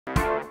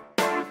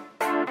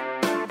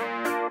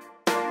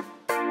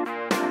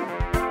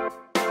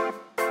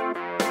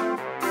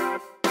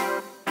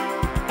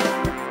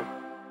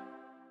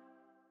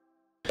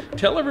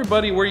Tell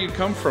everybody where you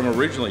come from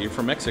originally. You're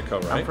from Mexico,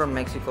 right? I'm from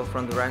Mexico,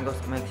 from Durango,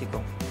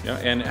 Mexico. Yeah,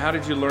 and how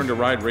did you learn to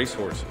ride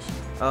racehorses?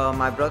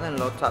 My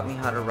brother-in-law taught me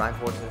how to ride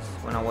horses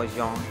when I was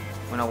young.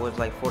 When I was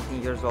like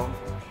 14 years old,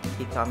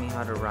 he taught me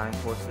how to ride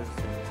horses.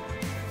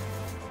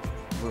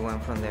 We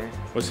went from there.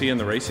 Was he in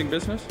the racing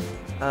business?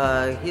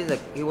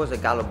 He was a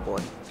gallop boy.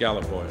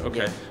 Gallop boy,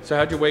 okay. Yeah. So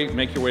how'd you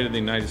make your way to the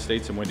United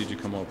States, and when did you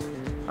come over?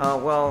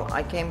 Well,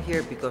 I came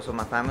here because of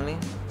my family,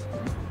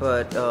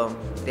 but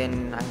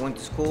then I went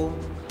to school,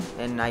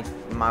 and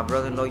my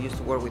brother-in-law used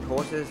to work with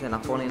horses, and I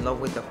fell in love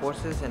with the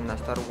horses, and I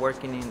started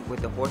working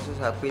with the horses.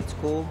 I quit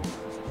school,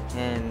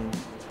 and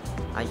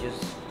I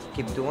just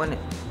keep doing it.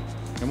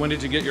 And when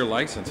did you get your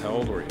license? How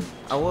old were you?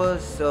 I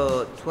was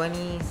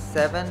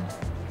 27,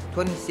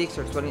 26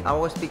 or 20. I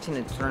was fixing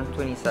to turn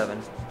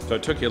 27. So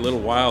it took you a little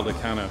while to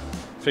kind of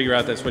figure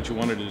out that's what you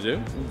wanted to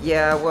do?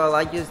 Yeah, well,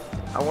 I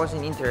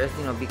wasn't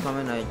interested in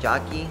becoming a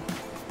jockey,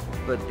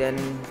 but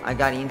then I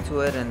got into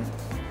it and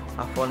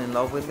I fell in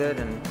love with it,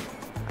 and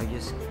I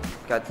just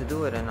got to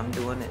do it, and I'm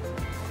doing it.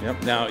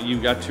 Yep. Now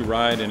you got to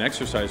ride an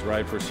exercise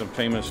ride for some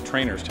famous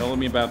trainers. Tell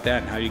me about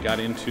that and how you got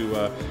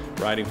into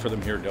riding for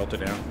them here at Delta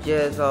Downs.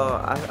 Yes,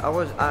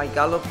 I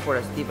galloped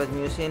for Steve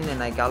Asmussen,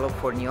 and I galloped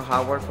for Neil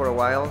Howard for a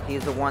while.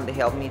 He's the one that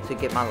helped me to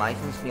get my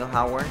license, Neil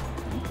Howard.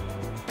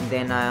 And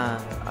then I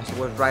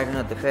was riding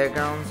at the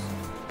fairgrounds.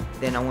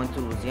 Then I went to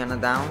Louisiana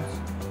Downs.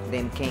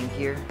 Then came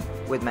here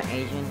with my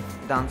agent,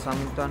 Don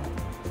Simington.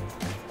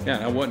 Yeah,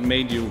 now what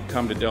made you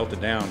come to Delta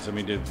Downs? I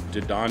mean,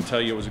 did Don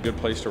tell you it was a good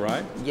place to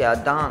ride? Yeah,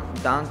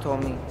 Don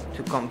told me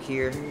to come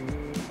here,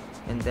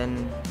 and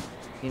then,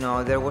 you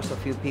know, there was a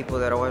few people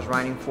that I was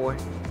riding for,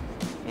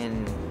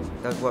 and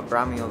that's what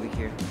brought me over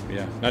here.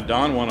 Yeah. Now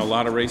Don won a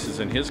lot of races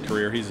in his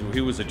career.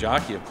 He was a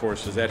jockey, of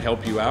course. Does that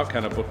help you out,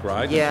 kind of book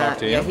rides? Yeah, and talk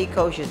to him? yeah, he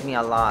coaches me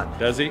a lot.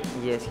 Does he?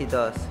 Yes, he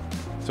does.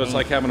 So it's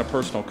like having a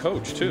personal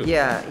coach too.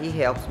 Yeah, he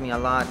helps me a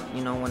lot.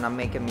 You know, when I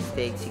make a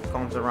mistake, he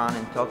comes around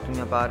and talks to me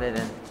about it,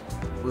 and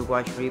we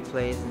watch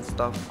replays and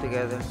stuff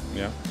together.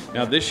 Yeah.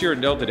 Now this year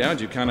at Delta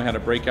Downs, you kind of had a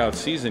breakout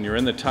season. You're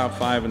in the top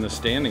 5 in the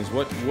standings.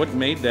 What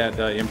made that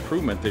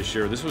improvement this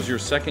year? This was your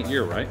second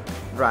year, right?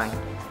 Right.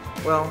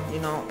 Well, you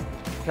know,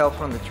 help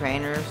from the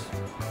trainers,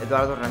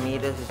 Eduardo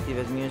Ramirez, Steve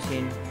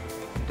Asmussen,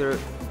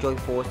 Joy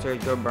Foster,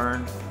 Joe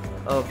Byrne,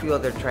 a few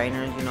other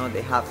trainers. You know,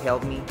 they have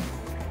helped me.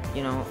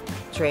 You know,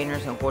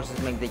 trainers and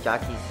horses make the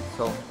jockeys,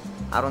 so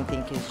I don't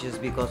think it's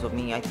just because of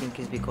me. I think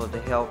it's because of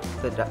the help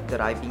that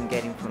I've been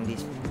getting from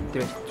these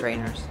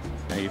trainers.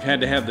 Now you've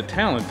had to have the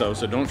talent though,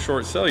 so don't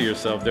short sell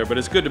yourself there, but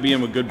it's good to be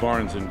in with good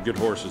barns and good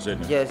horses,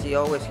 isn't it? Yes, he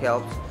always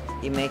helps.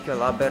 He makes you a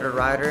lot better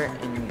rider,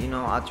 and you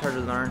know, I try to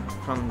learn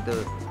from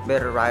the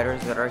better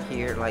riders that are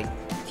here, like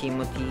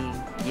Timothy,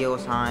 Diego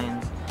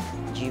Sainz,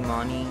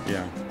 G-Money.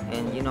 Yeah.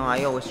 And you know,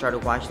 I always try to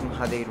watch them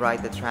how they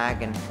ride the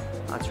track, and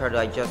I try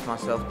to adjust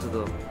myself to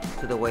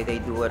the way they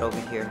do it over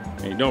here.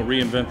 And you don't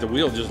reinvent the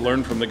wheel, just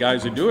learn from the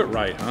guys who do it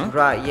right, huh?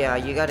 Right, yeah,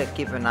 you gotta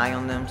keep an eye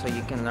on them so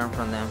you can learn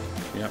from them.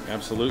 Yeah,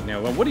 absolutely.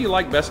 Now, well, what do you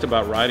like best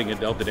about riding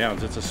at Delta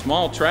Downs? It's a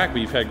small track,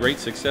 but you've had great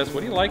success. What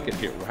do you like it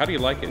here? How do you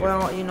like it here?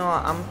 Well, you know,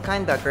 I'm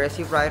kind of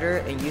aggressive rider,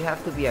 and you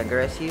have to be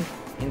aggressive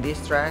in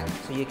this track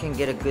so you can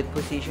get a good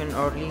position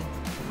early.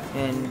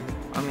 And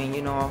I mean,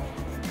 you know,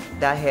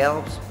 that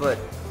helps, but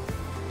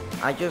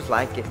I just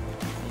like it.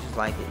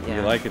 Like it, yeah.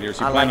 You like it here,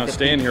 so you plan on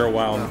staying here a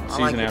while,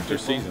 season after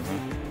season,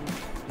 huh?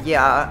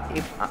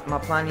 Yeah, my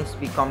plan is to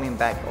be coming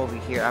back over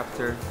here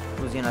after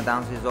Louisiana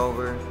Downs is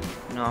over.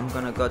 You know, I'm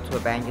gonna go to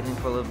Evangeline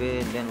for a little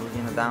bit, then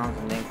Louisiana Downs,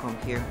 and then come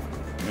here.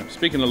 Yeah.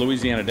 Speaking of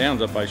Louisiana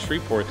Downs up by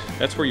Shreveport,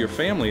 that's where your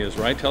family is,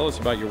 right? Tell us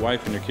about your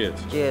wife and your kids.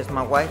 Yes,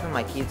 my wife and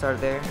my kids are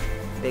there.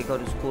 They go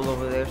to school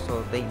over there,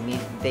 so they've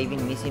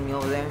been missing me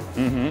over there.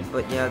 Mm-hmm.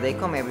 But yeah, they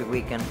come every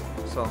weekend.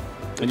 So.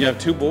 And you have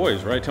 2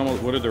 boys, right? Tell me,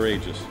 what are their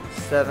ages?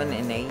 7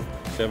 and 8.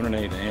 7 and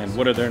 8. And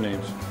what are their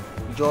names?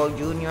 Joel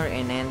Jr.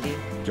 and Andy.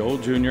 Joel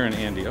Jr. and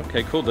Andy.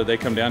 Okay, cool. Did they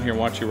come down here and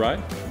watch you ride?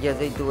 Yes,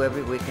 they do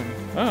every weekend.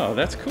 Oh,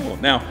 that's cool.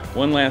 Now,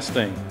 one last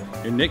thing.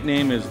 Your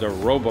nickname is the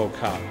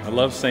Robocop. I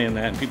love saying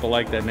that, and people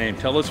like that name.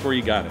 Tell us where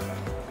you got it.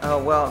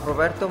 Well,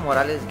 Roberto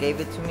Morales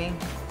gave it to me.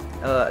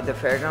 The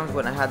fairgrounds,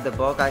 when I had the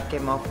bug, I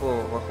came off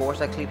a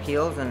horse at Cliff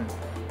Hills, and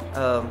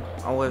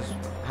I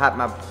had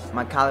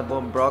my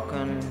collarbone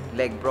broken,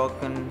 leg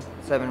broken,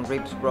 7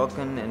 ribs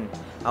broken, and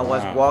I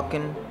was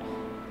walking.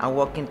 I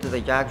walked into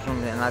the jocks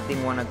room, and I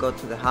didn't want to go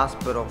to the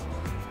hospital,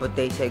 but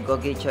they said go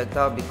get checked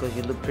out because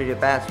you look pretty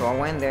bad. So I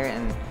went there,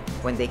 and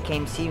when they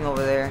came see me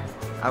over there,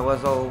 I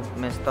was all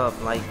messed up.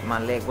 Like my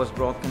leg was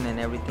broken and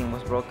everything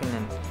was broken,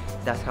 and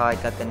that's how I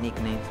got the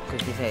nickname.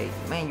 Because he said,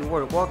 man, you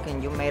were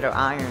walking, you made of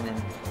iron,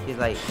 and he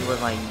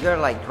was like, you're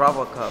like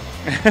Robocop.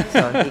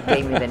 So he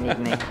gave me the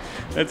nickname.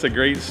 That's a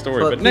great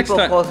story. But next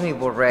time, calls me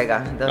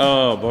Borrega.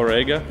 Oh,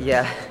 Borrega?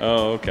 Yeah.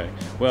 Oh, okay.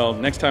 Well,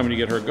 next time when you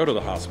get hurt, go to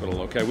the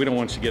hospital, okay? We don't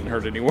want you getting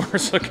hurt any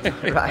worse, okay?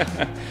 Right.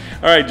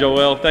 All right,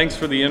 Joel, thanks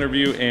for the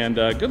interview, and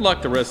good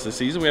luck the rest of the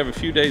season. We have a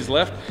few days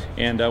left,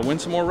 and win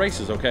some more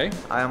races, okay?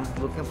 I'm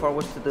looking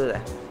forward to do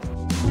that.